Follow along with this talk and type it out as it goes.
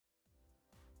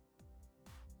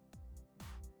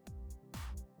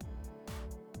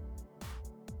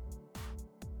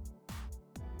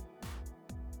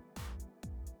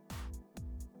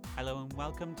Hello and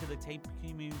welcome to the Tape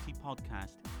Community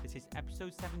Podcast. This is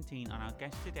episode 17 and our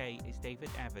guest today is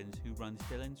David Evans, who runs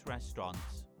Dylan's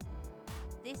Restaurants.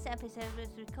 This episode was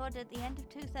recorded at the end of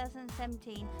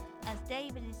 2017 as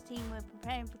Dave and his team were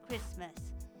preparing for Christmas.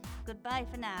 Goodbye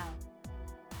for now.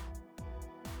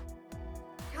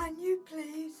 Can you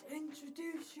please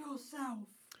introduce yourself?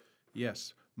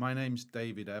 Yes, my name's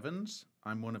David Evans.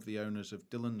 I'm one of the owners of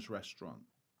Dylan's Restaurant.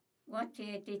 What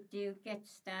year did you get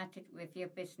started with your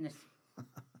business?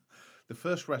 The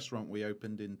first restaurant we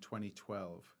opened in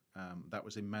 2012. That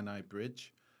was in Menai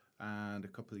Bridge. And a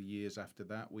couple of years after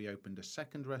that, we opened a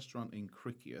second restaurant in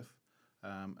Criccieth.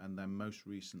 And then most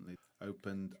recently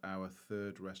opened our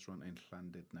third restaurant in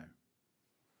Llandudno.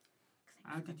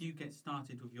 How did you get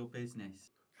started with your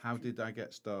business? How did I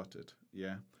get started?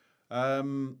 Yeah.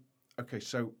 Okay,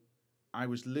 so I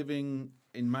was living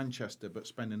in Manchester but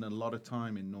spending a lot of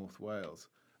time in North Wales,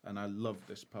 and I love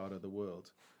this part of the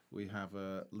world. We have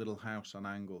a little house on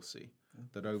Anglesey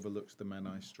that overlooks the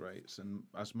Menai Straits, and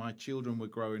as my children were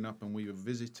growing up and we were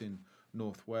visiting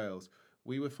North Wales,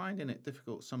 we were finding it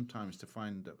difficult sometimes to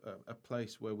find a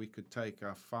place where we could take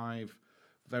our 5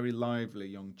 very lively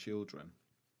young children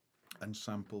and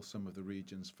sample some of the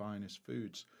region's finest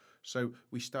foods. So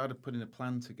we started putting a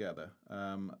plan together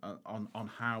on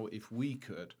how, if we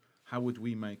could, how would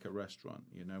we make a restaurant?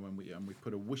 You know, and we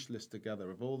put a wish list together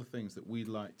of all the things that we'd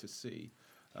like to see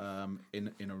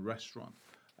in a restaurant.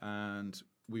 And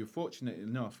we were fortunate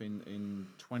enough in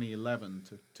 2011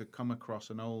 to come across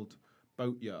an old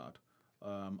boatyard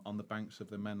on the banks of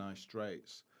the Menai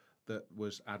Straits that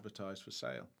was advertised for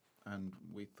sale. And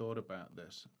we thought about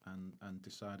this and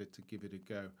decided to give it a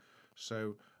go.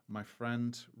 So my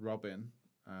friend Robin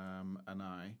and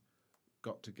I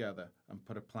got together and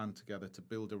put a plan together to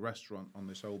build a restaurant on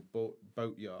this old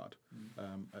boatyard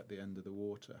at the end of the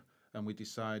water. And we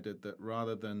decided that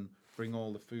rather than bring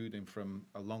all the food in from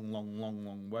a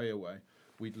long way away,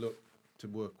 we'd look to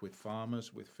work with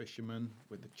farmers, with fishermen,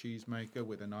 with the cheesemaker,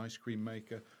 with an ice cream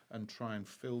maker, and try and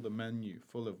fill the menu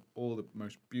full of all the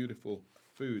most beautiful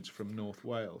foods from North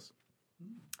Wales.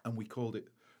 And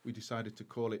we decided to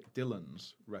call it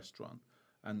Dylan's Restaurant.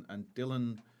 And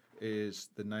Dylan is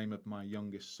the name of my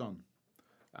youngest son.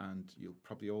 And you'll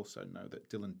probably also know that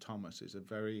Dylan Thomas is a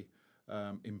very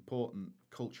important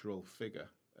cultural figure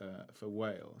for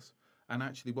Wales. And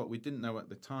actually what we didn't know at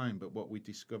the time, but what we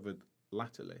discovered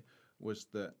latterly, was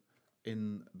that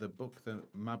in the book, the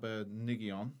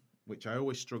Mabinogion, which I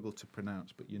always struggle to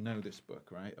pronounce, but you know this book,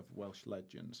 right, of Welsh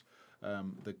legends,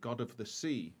 the god of the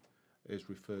sea is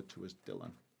referred to as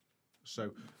Dylan.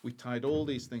 So we tied all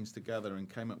these things together and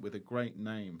came up with a great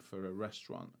name for a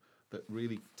restaurant that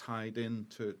really tied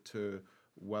into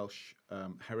Welsh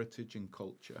heritage and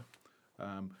culture.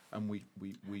 And we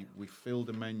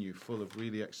filled a menu full of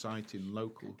really exciting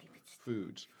local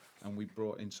foods, and we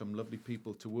brought in some lovely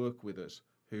people to work with us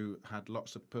who had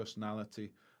lots of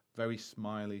personality, very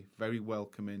smiley, very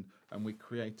welcoming, and we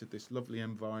created this lovely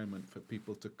environment for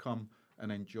people to come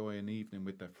and enjoy an evening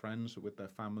with their friends or with their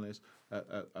families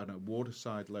at a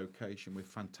waterside location with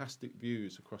fantastic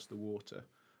views across the water.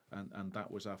 And that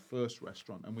was our first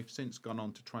restaurant, and we've since gone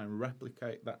on to try and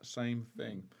replicate that same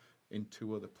thing in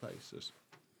 2 other places.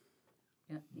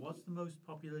 Yeah. What's the most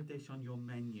popular dish on your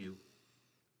menu?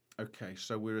 Okay,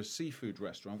 so we're a seafood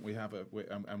restaurant. We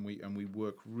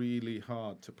work really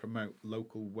hard to promote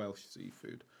local Welsh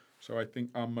seafood. So I think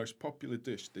our most popular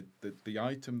dish, the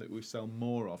item that we sell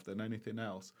more of than anything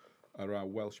else, are our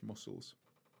Welsh mussels.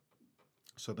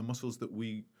 So the mussels that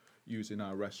we use in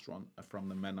our restaurant are from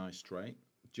the Menai Strait,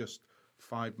 just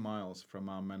 5 miles from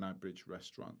our Menai Bridge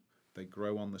restaurant. They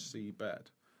grow on the seabed,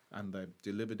 and they're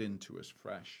delivered in to us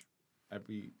fresh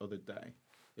every other day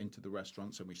into the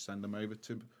restaurants, and we send them over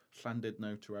to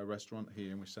Llandudno, to our restaurant here,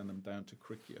 and we send them down to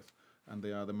Criccieth, and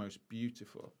they are the most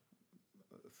beautiful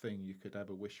thing you could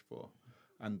ever wish for.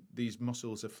 And these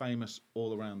mussels are famous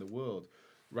all around the world.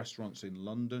 Restaurants in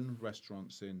London,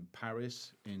 restaurants in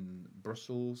Paris, in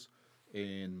Brussels,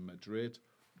 in Madrid,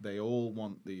 they all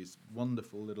want these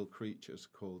wonderful little creatures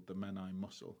called the Menai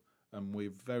mussel. And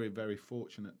we're very, very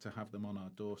fortunate to have them on our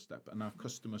doorstep. And our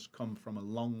customers come from a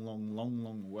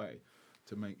long way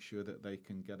to make sure that they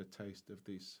can get a taste of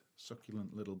these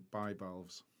succulent little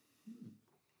bivalves.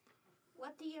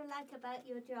 What do you like about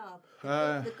your job?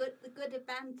 The good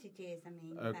advantages,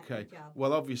 about your job.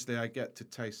 Well, obviously I get to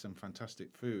taste some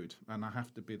fantastic food, and I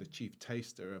have to be the chief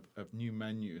taster of new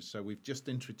menus. So we've just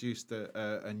introduced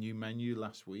a new menu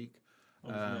last week.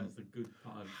 Obviously, that's the good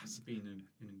part of being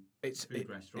in a food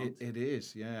restaurant. It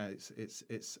is, yeah.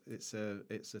 It's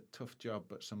a tough job,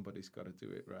 but somebody's got to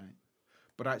do it right.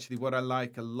 But actually, what I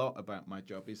like a lot about my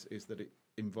job is that it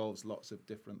involves lots of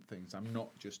different things. I'm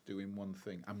not just doing one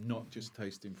thing. I'm not just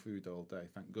tasting food all day,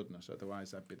 thank goodness.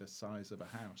 Otherwise, I'd be the size of a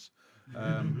house.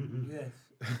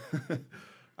 Yes.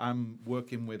 I'm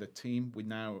working with a team. We're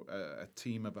now a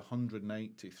team of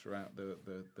 180 throughout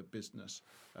the business,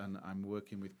 and I'm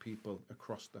working with people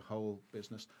across the whole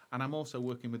business. And I'm also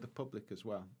working with the public as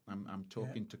well. I'm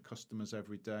talking to customers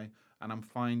every day, and I'm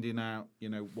finding out,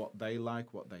 what they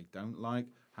like, what they don't like,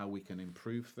 how we can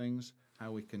improve things,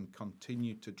 how we can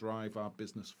continue to drive our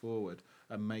business forward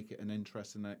and make it an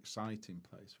interesting and exciting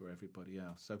place for everybody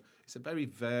else. So it's a very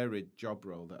varied job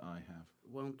role that I have.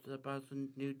 Want about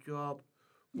a new job?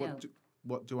 No.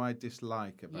 What do I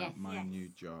dislike about my Yes. new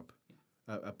job?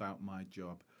 About my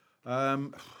job,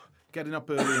 getting up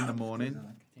early in the morning,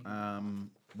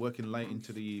 working late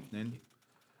into the evening.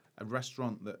 A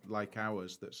restaurant like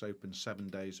ours that's open 7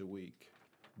 days a week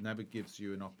never gives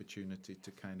you an opportunity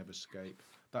to kind of escape.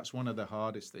 That's one of the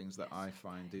hardest things that I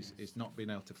find is not being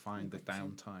able to find the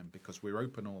downtime, because we're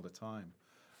open all the time,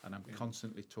 and I'm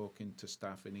constantly talking to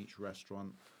staff in each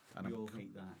restaurant. And We all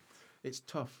hate that. It's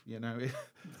tough,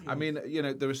 I mean,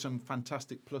 there are some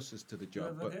fantastic pluses to the Do you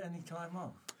job, ever but get any time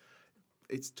off?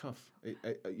 it's tough,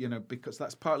 because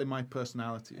that's partly my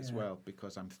personality as Yeah. well.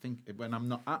 Because I'm when I'm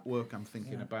not at work, I'm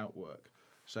thinking about work.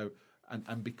 So,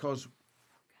 and because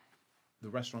the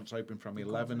restaurant's open from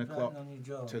 11 o'clock On your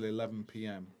job. till 11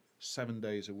 p.m. 7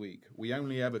 days a week. We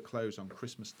only ever close on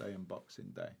Christmas Day and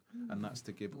Boxing Day, and that's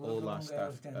to give Work all long our staff.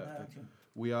 hours then, don't you?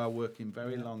 We are working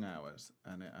very Yeah. long hours,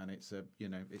 and it's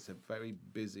a very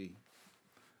busy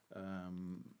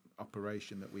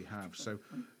operation that we have. So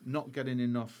not getting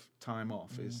enough time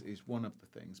off is one of the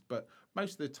things. But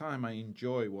most of the time I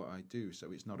enjoy what I do,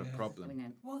 so it's not a Yes. problem.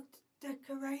 Brilliant. What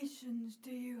decorations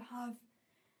do you have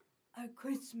at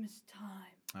Christmas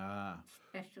time? Ah,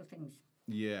 Special things.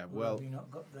 yeah, Well, well... have you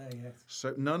not got there yet?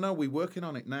 So no, we're working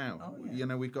on it now. Oh,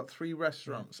 yeah. We've got 3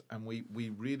 restaurants, and we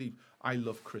really, I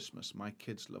love Christmas. My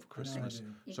kids love Christmas,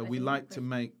 do. Yeah, so I we do like love to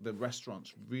make the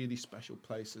restaurants really special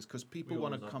places, because people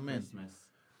want to come in.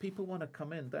 People want to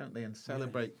come in, don't they, and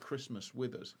celebrate Christmas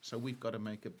with us. So we've got to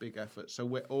make a big effort. So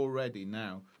we're already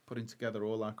now putting together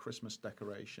all our Christmas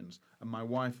decorations, and my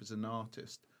wife is an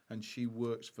artist, and she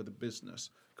works for the business,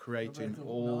 creating I bet it'll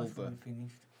look all nice the. when you're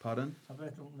finished. Pardon? I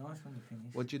bet it'll look nice when you're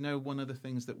finished. Well, do you know one of the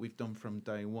things that we've done from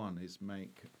day one is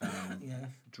make Yes.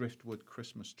 driftwood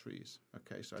Christmas trees.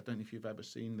 Okay, so I don't know if you've ever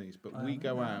seen these, but I we haven't,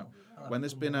 go no. out I'll when have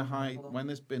there's to been a have a high, look. when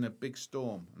there's been a big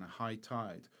storm and a high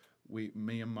tide.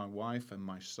 Me and my wife and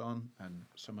my son and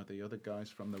some of the other guys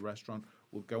from the restaurant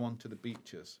will go onto the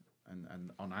beaches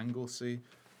and on Anglesey,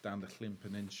 down the Llyn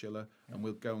Peninsula, and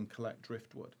we'll go and collect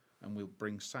driftwood, and we'll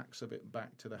bring sacks of it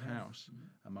back to the house.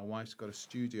 And my wife's got a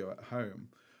studio at home,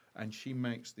 and she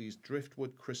makes these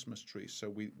driftwood Christmas trees. So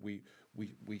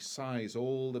we size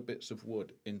all the bits of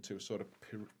wood into a sort of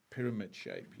pyramid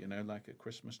shape, like a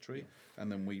Christmas tree, and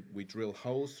then we drill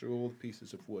holes through all the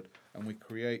pieces of wood, and we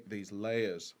create these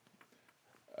layers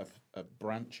of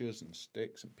branches and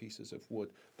sticks and pieces of wood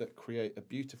that create a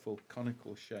beautiful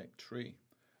conical shaped tree.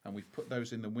 And we've put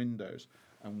those in the windows,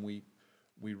 and we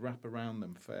wrap around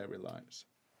them fairy lights.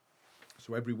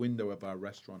 So every window of our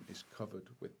restaurant is covered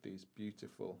with these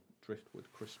beautiful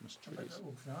driftwood Christmas I bet trees. that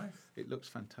looks nice. It looks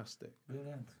fantastic.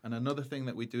 Brilliant. And another thing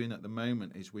that we're doing at the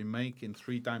moment is we're making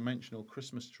 3-dimensional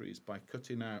Christmas trees by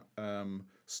cutting out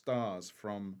stars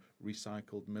from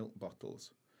recycled milk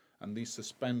bottles. And these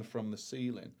suspend from the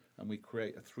ceiling, and we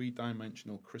create a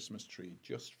 3-dimensional Christmas tree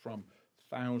just from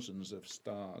thousands of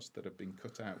stars that have been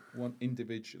cut out, one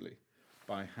individually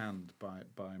by hand by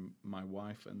my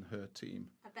wife and her team.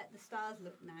 I bet the stars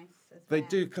look nice as They well.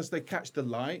 do, because they catch the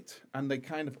light, and they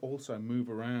kind of also move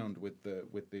around with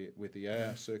the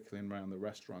air circling around the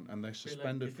restaurant, and they're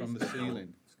suspended from the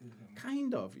ceiling. Excuse me.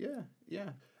 Kind of, yeah.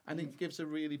 And it gives a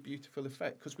really beautiful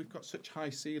effect, because we've got such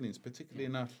high ceilings, particularly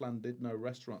in our Llandudno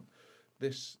restaurant.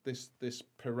 This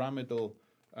pyramidal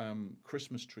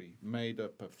Christmas tree made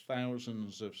up of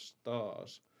thousands of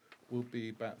stars will be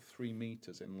about 3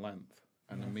 meters in length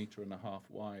and 1.5 meters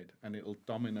wide, and it'll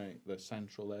dominate the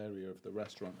central area of the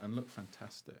restaurant and look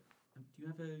fantastic. Do you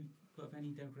ever put up any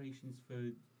decorations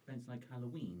for events like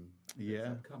Halloween? that's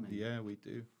Yeah, upcoming? yeah, we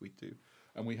do.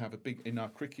 And we have in our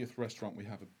Criccieth restaurant, we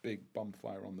have a big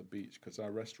bonfire on the beach, because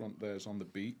our restaurant there's on the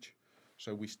beach.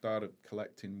 So we started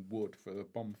collecting wood for the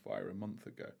bonfire a month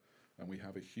ago, and we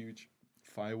have a huge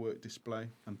firework display,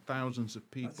 and thousands of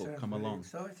people That sounds come really along.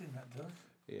 exciting, that does.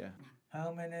 Yeah.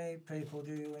 How many people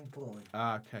do you employ?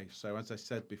 Okay, so as I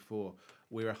said before,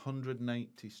 we're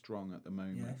 180 strong at the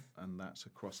moment, Yes. and that's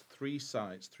across 3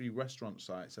 sites, 3 restaurant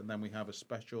sites, and then we have a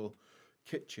special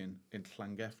kitchen in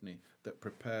Llangefni that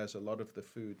prepares a lot of the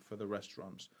food for the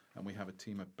restaurants, and we have a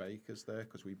team of bakers there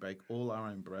because we bake all our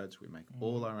own breads, we make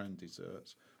all our own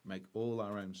desserts, make all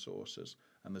our own sauces,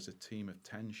 and there's a team of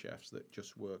 10 chefs that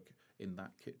just work in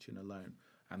that kitchen alone.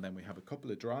 And then we have a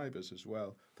couple of drivers as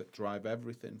well that drive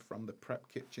everything from the prep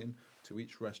kitchen to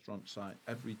each restaurant site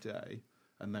every day.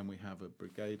 And then we have a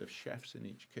brigade of chefs in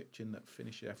each kitchen that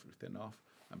finish everything off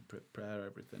and prepare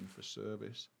everything for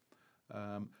service.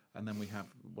 And then we have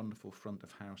wonderful front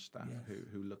of house staff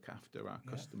who look after our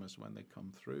customers when they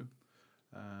come through.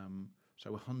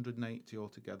 So 180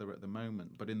 altogether at the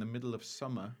moment. But in the middle of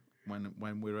summer,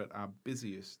 when we're at our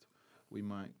busiest, we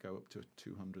might go up to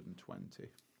 220.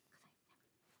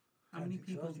 How many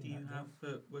people do exciting, you that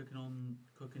have working on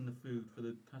cooking the food for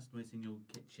the customers in your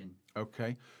kitchen?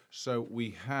 Okay, so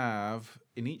we have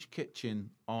in each kitchen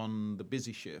on the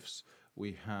busy shifts,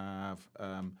 we have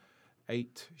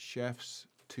 8 chefs,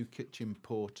 2 kitchen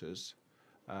porters,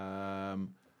 and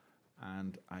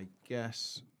I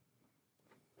guess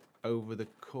over the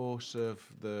course of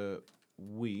the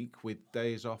week, with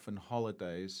days off and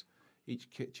holidays, each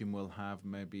kitchen will have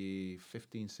maybe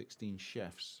 15, 16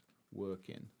 chefs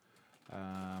working.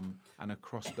 And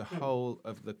across the whole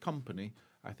of the company,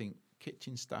 I think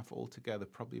kitchen staff altogether,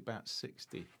 probably about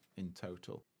 60 in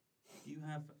total. Do you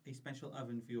have a special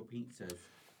oven for your pizzas?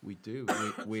 We do.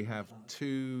 We have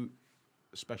 2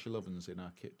 special ovens in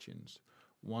our kitchens.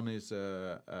 One is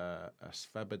a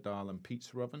Svebedalen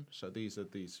pizza oven. So these are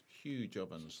these huge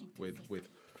ovens with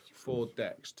 4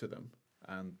 decks to them.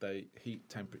 And they heat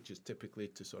temperatures typically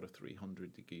to sort of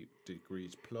 300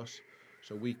 degrees plus.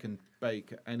 So we can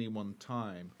bake at any one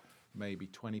time maybe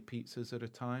 20 pizzas at a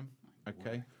time,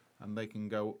 okay? And they can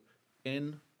go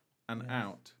in and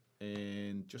out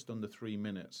in just under 3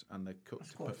 minutes, and they're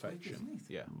cooked to perfection. Quick, isn't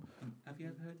it? Yeah. Have you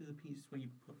ever heard of the pizzas where you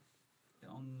put it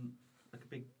on like a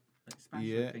big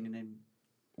spatula thing and then...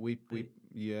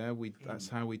 That's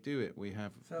how we do it. We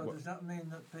have. So does that mean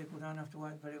that people don't have to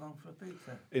wait very long for a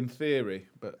pizza? In theory,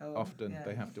 but often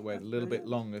they have to wait a little bit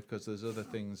longer because there's other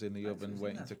things in the oven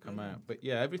waiting to come out. But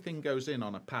yeah, everything goes in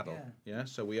on a paddle. Yeah.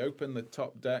 So we open the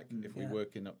top deck if we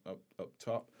work in up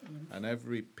top, and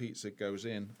every pizza goes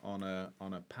in on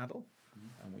a paddle,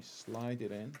 and we slide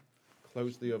it in,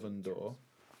 close the oven door,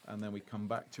 and then we come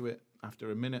back to it after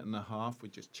a minute and a half. We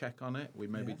just check on it. We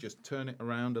maybe just turn it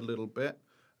around a little bit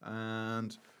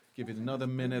and give it another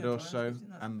minute or so,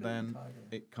 and then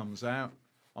it comes out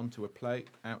onto a plate,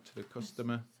 out to the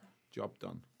customer, job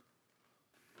done.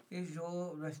 Is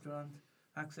your restaurant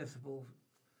accessible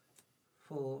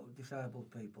for disabled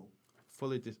people?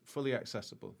 Fully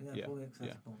accessible. Yeah, fully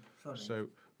accessible. Sorry. So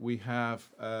we have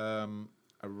a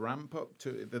ramp up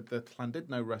to the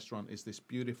Llandudno restaurant. Is this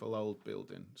beautiful old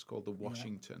building? It's called the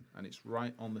Washington, and it's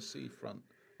right on the seafront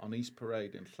on East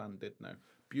Parade in Llandudno.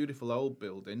 Beautiful old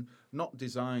building, not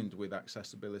designed with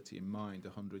accessibility in mind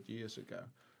 100 years ago.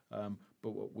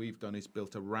 But what we've done is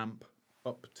built a ramp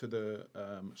up to the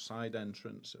side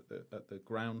entrance at the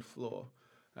ground floor.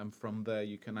 And from there,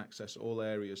 you can access all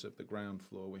areas of the ground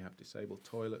floor. We have disabled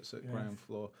toilets at ground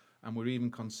floor. And we're even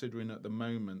considering at the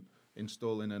moment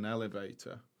installing an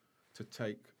elevator to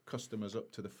take customers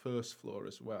up to the first floor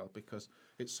as well, because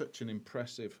it's such an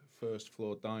impressive first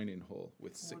floor dining hall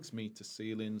with 6-metre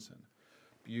ceilings and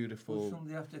beautiful. Will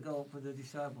somebody have to go up with the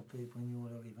disabled people in your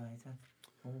elevator,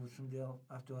 or would somebody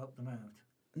have to help them out?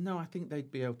 No, I think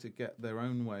they'd be able to get their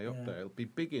own way up there. It'll be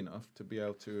big enough to be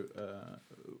able to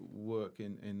work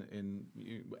in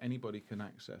anybody can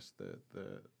access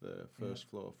the first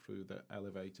floor through the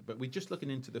elevator. But we're just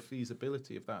looking into the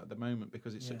feasibility of that at the moment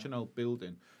because it's such an old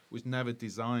building. It was never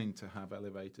designed to have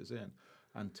elevators in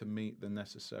and to meet the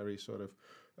necessary sort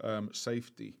of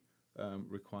safety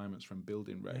requirements from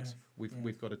building regs.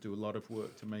 We've got to do a lot of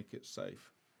work to make it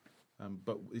safe.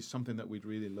 But it's something that we'd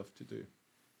really love to do.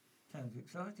 Sounds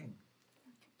exciting.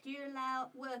 Do you allow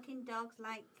working dogs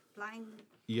like blind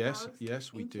Yes, dogs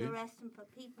yes, we into do. the restaurant for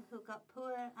people who've got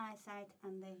poor eyesight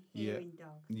and the hearing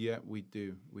dogs? Yeah, we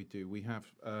do. We have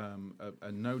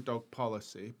a no dog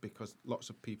policy because lots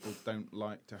of people don't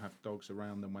like to have dogs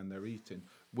around them when they're eating,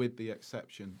 with the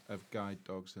exception of guide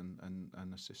dogs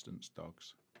and assistance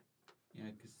dogs.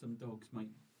 Yeah, because some dogs might,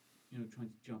 try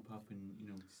to jump up and,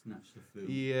 snatch the food.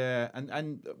 Yeah,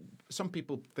 and some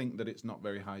people think that it's not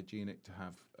very hygienic to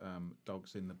have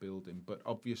dogs in the building, but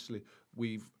obviously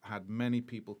we've had many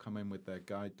people come in with their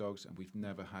guide dogs and we've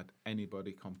never had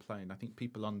anybody complain. I think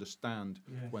people understand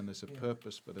when there's a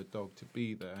purpose for the dog to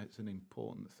be there. It's an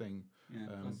important thing. Yeah,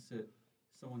 plus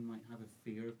someone might have a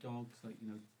fear of dogs, like,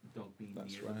 the dog being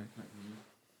That's near right. them.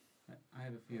 I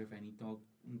have a fear of any dog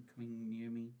coming near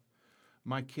me.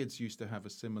 My kids used to have a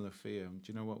similar fear.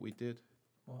 Do you know what we did?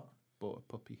 What? Bought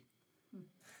a puppy.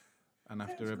 And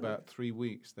after That's about good. 3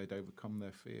 weeks, they'd overcome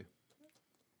their fear.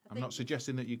 I I'm not think-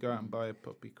 suggesting that you go out and buy a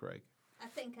puppy, Craig. I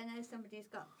think I know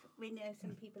we know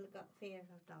some people have got fear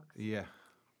of dogs. Yeah.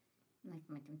 Like,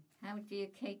 madam, how do you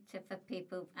cater for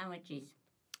people with allergies?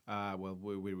 Well,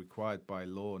 we're required by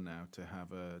law now to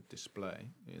have a display,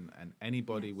 and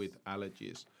anybody Yes. with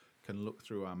allergies can look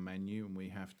through our menu, and we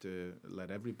have to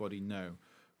let everybody know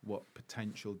what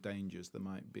potential dangers there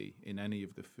might be in any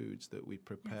of the foods that we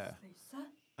prepare. Yes, Lisa.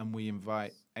 And we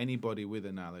invite anybody with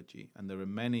an allergy, and there are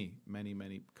many, many,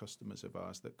 many customers of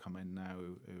ours that come in now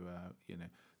who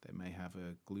they may have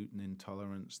a gluten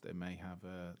intolerance, they may have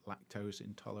a lactose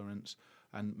intolerance,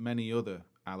 and many other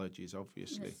allergies,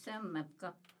 obviously. Some have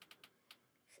got,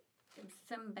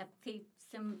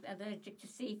 some allergic to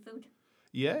seafood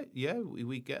Yeah,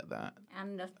 we get that.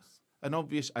 and nuts.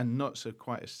 And nuts are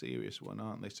quite a serious one,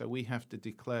 aren't they? So we have to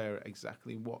declare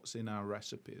exactly what's in our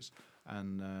recipes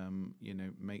and,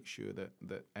 make sure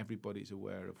that everybody's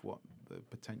aware of what the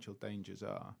potential dangers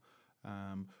are.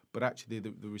 But actually,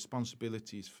 the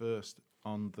responsibility is first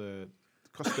on the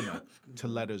customer to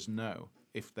let us know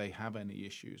if they have any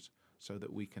issues so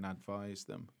that we can advise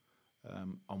them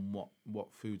on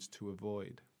what foods to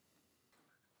avoid.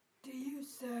 Do you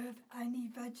serve any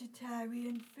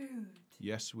vegetarian food?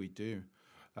 Yes, we do.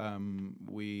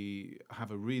 We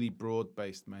have a really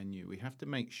broad-based menu. We have to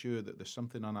make sure that there's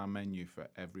something on our menu for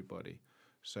everybody.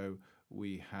 So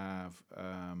we have.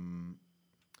 I'm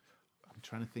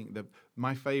trying to think.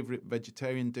 My favourite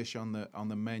vegetarian dish on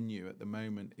the menu at the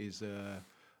moment is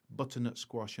butternut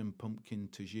squash and pumpkin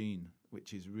tagine,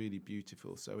 which is really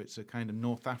beautiful. So it's a kind of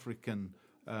North African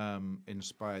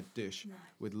inspired dish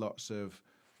with lots of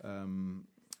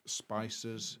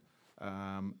spices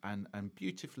and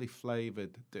beautifully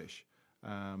flavoured dish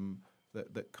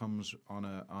that comes on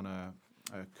a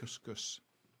couscous,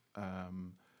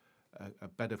 a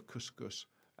bed of couscous,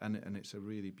 and it's a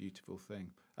really beautiful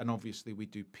thing. And obviously we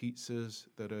do pizzas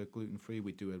that are gluten free.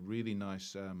 We do a really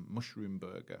nice mushroom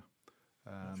burger.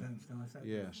 That sounds nice. that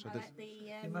Yeah, does. so I there's like the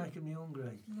You're making me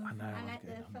hungry. I know. I I'm like the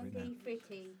getting hungry now. funky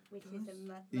fritty, which is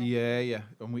a Yeah,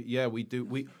 and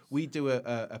we do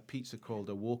a pizza called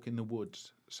a walk in the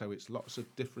woods. So it's lots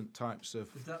of different types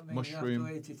of Does that mean mushroom.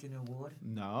 you have to eat it in a wood?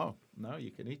 No, you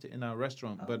can eat it in our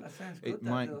restaurant, Oh, but that sounds good, it that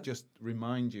might does. just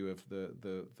remind you of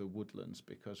the woodlands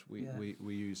because Yeah.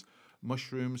 we use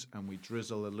mushrooms and we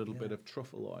drizzle a little bit Yeah. of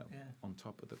truffle oil Yeah. on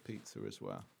top of the pizza as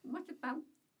well. What about,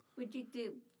 would you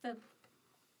do for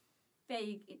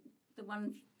the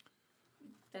ones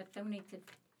that only to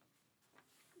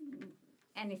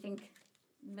anything,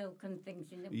 milk and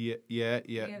things in them? Yeah.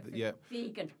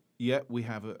 Vegan. Yeah, we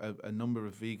have a number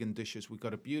of vegan dishes. We've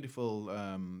got a beautiful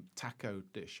taco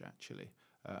dish, actually,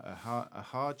 a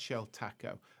hard shell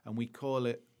taco, and we call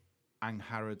it Ang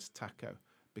Harrod's taco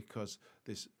because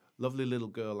this lovely little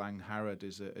girl, Ang Harrod,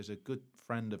 is a good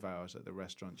friend of ours at the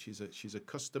restaurant. She's a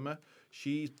customer.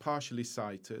 She's partially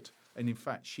sighted, and in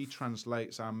fact, she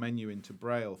translates our menu into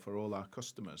Braille for all our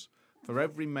customers. For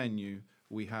every menu,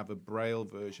 we have a Braille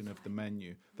version of the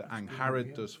menu that Ang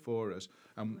Harrod does for us,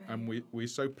 and we're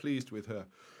so pleased with her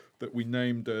that we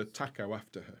named a taco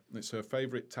after her. It's her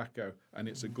favourite taco, and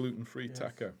it's a gluten-free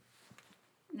taco.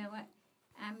 No,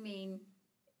 I mean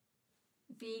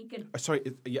vegan.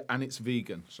 And it's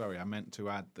vegan. Sorry, I meant to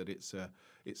add that it's a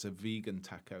vegan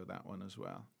taco, that one as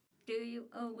well. Do you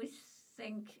always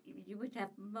think you would have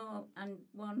more than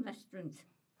one restaurant?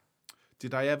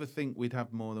 Did I ever think we'd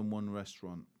have more than one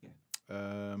restaurant? Yeah.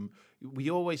 We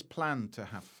always planned to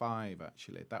have 5.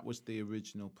 Actually, that was the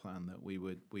original plan, that we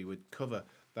would cover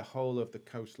the whole of the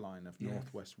coastline of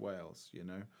Northwest Wales,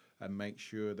 and make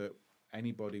sure that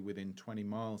anybody within 20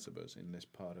 miles of us in this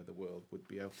part of the world would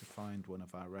be able to find one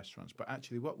of our restaurants. But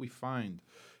actually, what we find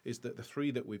is that the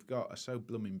 3 that we've got are so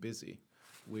blooming busy.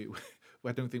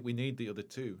 I don't think we need the other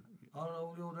 2. Are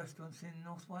all your restaurants in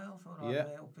North Wales or are Yeah.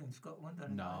 they up in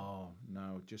Scotland?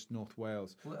 No, just North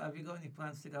Wales. Well, have you got any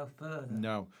plans to go further?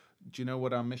 No. Do you know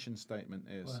what our mission statement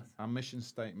is? What? Our mission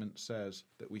statement says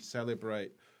that we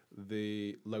celebrate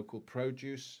the local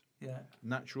produce, Yeah.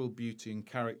 natural beauty and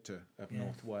character of Yeah.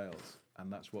 North Wales,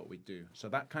 and that's what we do. So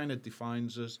that kind of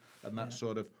defines us, and that Yeah.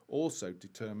 sort of also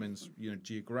determines,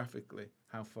 geographically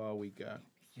how far we go.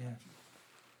 Yeah.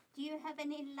 Do you have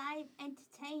any live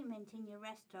entertainment in your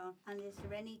restaurant, and is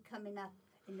there any coming up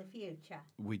in the future?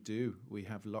 We do. We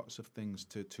have lots of things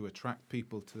to attract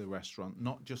people to the restaurant,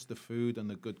 not just the food and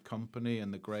the good company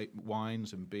and the great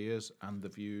wines and beers and the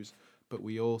views, but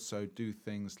we also do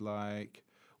things like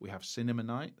we have cinema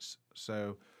nights.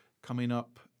 So coming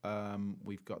up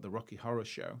we've got the Rocky Horror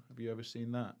Show. Have you ever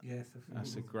seen that? Yes,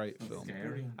 That's a great film.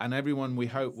 Scary. And everyone, we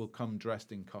hope, will come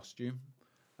dressed in costume,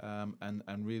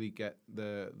 and really get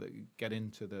get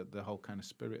into the whole kind of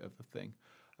spirit of the thing.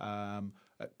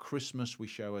 At Christmas, we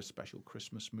show a special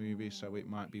Christmas movie, so it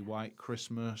might be White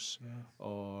Christmas,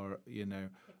 or It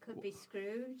could be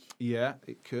Scrooge. yeah,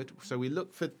 it could. So we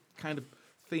look for kind of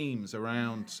themes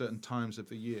around certain times of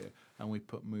the year, and we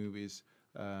put movies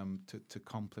to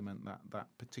complement that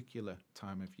particular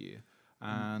time of year.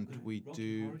 And we Rocky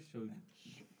do, Horror Show,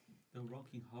 the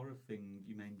Rocky Horror thing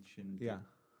you mentioned. yeah.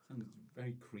 Sounds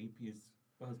very creepy as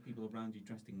well as people around you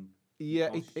dressed in Yeah,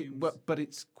 costumes. but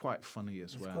it's quite funny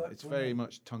as It's well. quite It's funny. very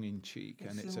much tongue in cheek,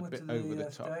 and it's a similar bit to the, over the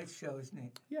top. stage show, isn't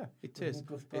it? Yeah, it With is.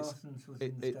 Nicholas It's- Parsons was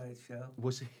it- in the it- stage show.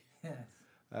 Was he? Yes.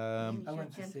 I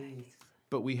went to see it.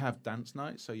 But we have dance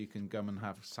nights, so you can come and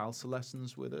have salsa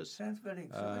lessons with us. Sounds very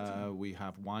exciting. We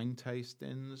have wine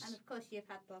tastings. And of course, you've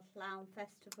had the Clown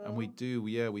Festival. And we do,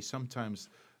 yeah, we sometimes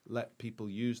let people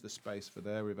use the space for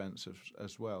their events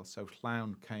as well. So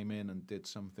Clown came in and did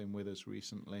something with us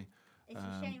recently. It's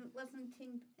a shame it wasn't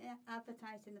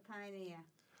advertised in the Pioneer.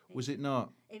 Was it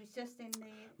not? It was just in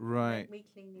the Right,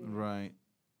 weekly news. Right.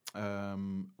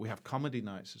 We have comedy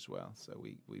nights as well. So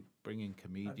we bring in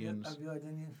comedians. Have you had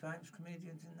any French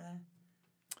comedians in there?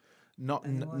 Not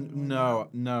Anyone you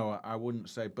no, I wouldn't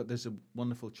say. But there's a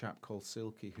wonderful chap called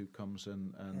Silky who comes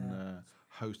and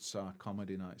hosts our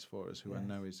comedy nights for us, who I Yes.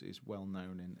 know is well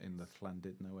known in the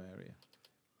Llandudno area.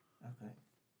 Okay.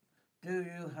 Do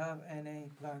you have any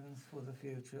plans for the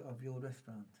future of your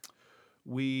restaurant?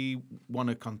 We want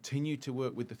to continue to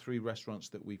work with the 3 restaurants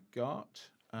that we've got,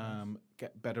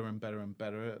 get better and better and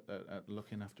better at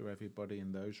looking after everybody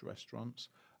in those restaurants.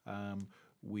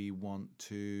 We want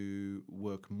to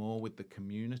work more with the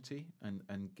community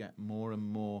and get more and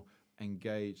more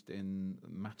engaged in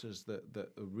matters that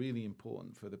are really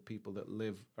important for the people that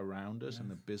live around us and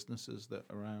the businesses that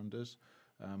are around us.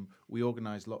 We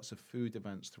organise lots of food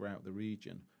events throughout the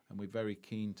region, and we're very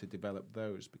keen to develop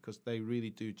those because they really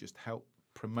do just help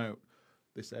promote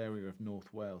this area of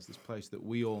North Wales, this place that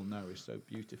we all know is so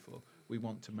beautiful. We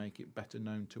want to make it better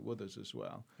known to others as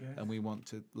well. Yes. And we want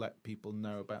to let people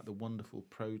know about the wonderful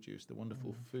produce, the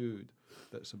wonderful food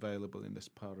that's available in this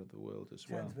part of the world as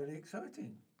well. Sounds very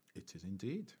exciting. It is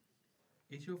indeed.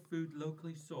 Is your food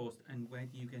locally sourced, and where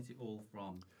do you get it all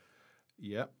from?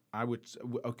 Yeah, I would.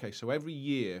 Okay, so every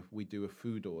year we do a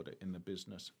food audit in the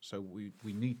business, so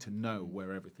we need to know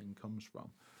where everything comes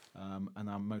from. And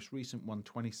our most recent one,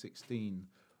 2016,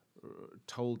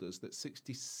 told us that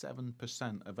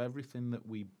 67% of everything that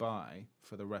we buy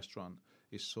for the restaurant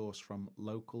is sourced from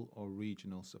local or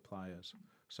regional suppliers.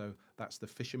 So that's the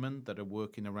fishermen that are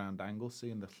working around Anglesey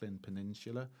and the Llyn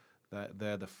Peninsula.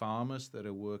 They're the farmers that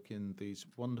are working these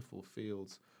wonderful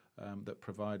fields that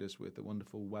provide us with the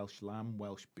wonderful Welsh lamb,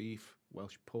 Welsh beef,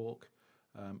 Welsh pork.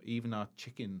 Even our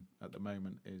chicken at the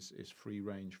moment is free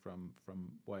range from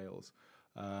Wales.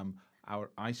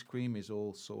 Our ice cream is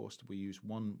all sourced. We use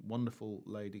one wonderful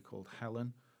lady called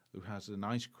Helen, who has an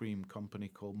ice cream company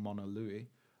called Mona Louie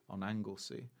on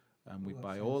Anglesey, and we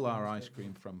buy all our ice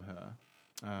cream from her.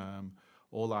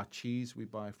 All our cheese we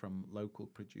buy from local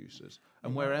producers,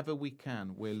 and wherever we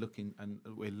can, we're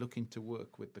looking to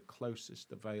work with the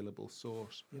closest available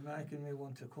source. You're making me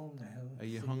want to come now. Are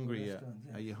you see your hungry yet? restaurant,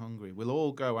 yes. Are you hungry? We'll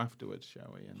all go afterwards,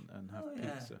 shall we, and have Oh,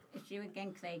 yeah. pizza. It's you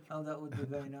again, Craig. Oh, that would be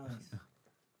very nice.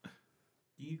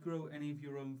 Do you grow any of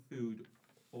your own food,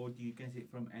 or do you get it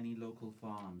from any local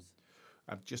farms?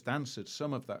 I've just answered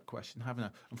some of that question, haven't I?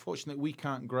 Unfortunately, we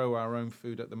can't grow our own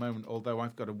food at the moment, although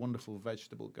I've got a wonderful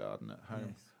vegetable garden at home.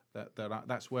 Yes.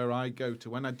 That's where I go to.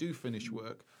 When I do finish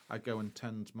work, I go and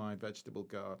tend my vegetable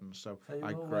garden. So So you're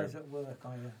I grow. always at work,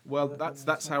 are you? Well, Working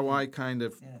that's on how I something? kind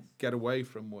of Yes. get away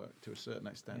from work to a certain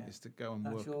extent, Yeah. is to go and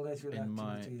That's work your leisure in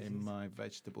my activity, is it?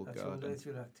 vegetable That's your garden.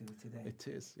 leisure activity then. It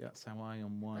is. That's how I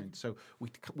unwind. So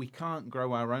we can't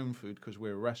grow our own food because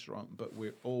we're a restaurant, but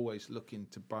we're always looking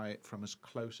to buy it from as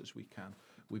close as we can.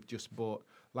 We've just bought,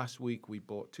 last week we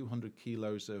bought 200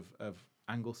 kilos of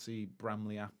Anglesey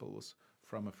Bramley apples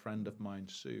from a friend of mine,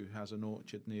 Sue, who has an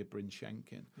orchard near Bryn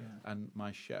Shenkin. Yeah. And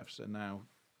my chefs are now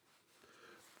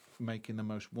making the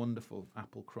most wonderful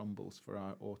apple crumbles for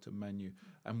our autumn menu.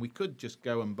 And we could just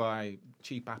go and buy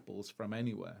cheap apples from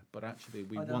anywhere, but actually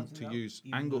we I don't want to know. use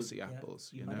You Anglesey Yeah.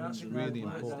 apples. You I know, don't it's think really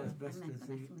those important. best as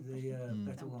the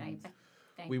better ones.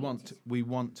 We want to be You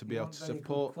able want to very good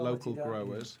support quality, local don't you?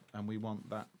 growers, and we want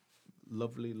that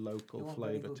lovely You local want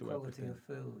very flavour good to quality everything. of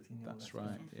food in your That's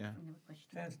restaurant. right. Yeah.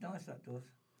 Sounds nice, that does.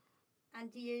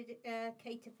 And do you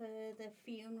cater for the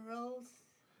funerals?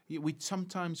 We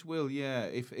sometimes will, yeah.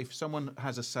 If someone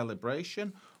has a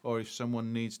celebration or if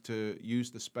someone needs to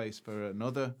use the space for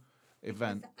another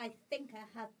event. Because I think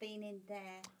I have been in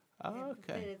there. Oh,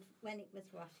 okay. When it was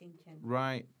Washington.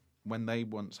 Right. When they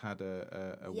once had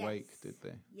a Yes. wake, did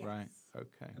they? Yes. Right.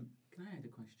 Okay. Can I add a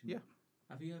question? Yeah.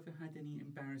 Have you ever had any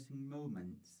embarrassing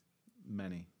moments?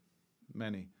 Many.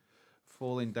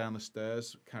 Falling down the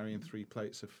stairs carrying 3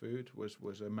 plates of food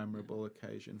was a memorable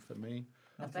occasion for me.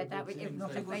 I bet that was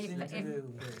Not a good thing to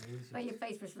do, really, is where it? your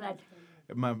face was red.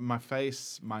 My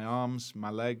face, my arms,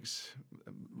 my legs,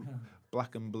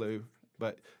 black and blue.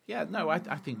 But yeah, no, I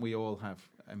think we all have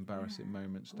embarrassing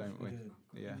moments, don't we? do.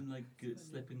 Yeah. Even like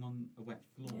slipping on a wet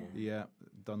floor. Yeah,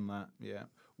 done that. Yeah,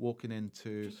 walking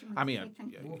into. Just I mean, say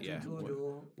thank you. Walked yeah, into a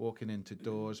door. walking into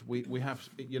doors. We have,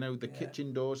 the Yeah.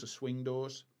 kitchen doors are swing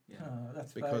doors Yeah. Oh,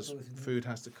 that's because painful, isn't it? food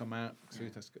has to come out.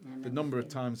 Food has to. Yeah, no, The number of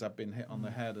it's- times I've been hit on the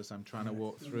head as I'm trying to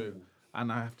walk through, and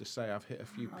I have to say I've hit a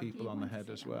few Oh, do you people on the want to head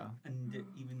say as that? well. And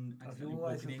even I've accidentally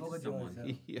always walking into apologised, someone.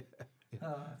 though. Yeah. Oh,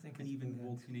 I think And it's even brilliant.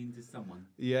 walking into someone.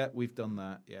 Yeah, we've done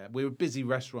that. Yeah, we're a busy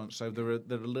restaurant, so there are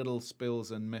little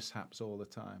spills and mishaps all the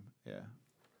time. Yeah,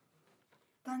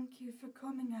 Thank you for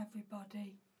coming,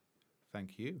 everybody.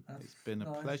 thank you. That's It's been a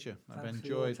nice. pleasure. I've Thanks for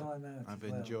your enjoyed. time out I've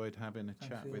as well. enjoyed having a Thanks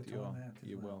chat for your with you all. time out as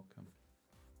You're well. welcome.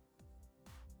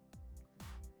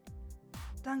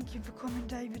 Thank you for coming,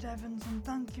 David Evans, and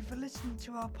thank you for listening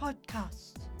to our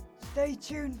podcast. Stay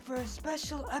tuned for a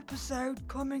special episode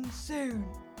coming soon.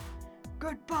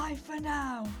 Goodbye for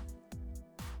now.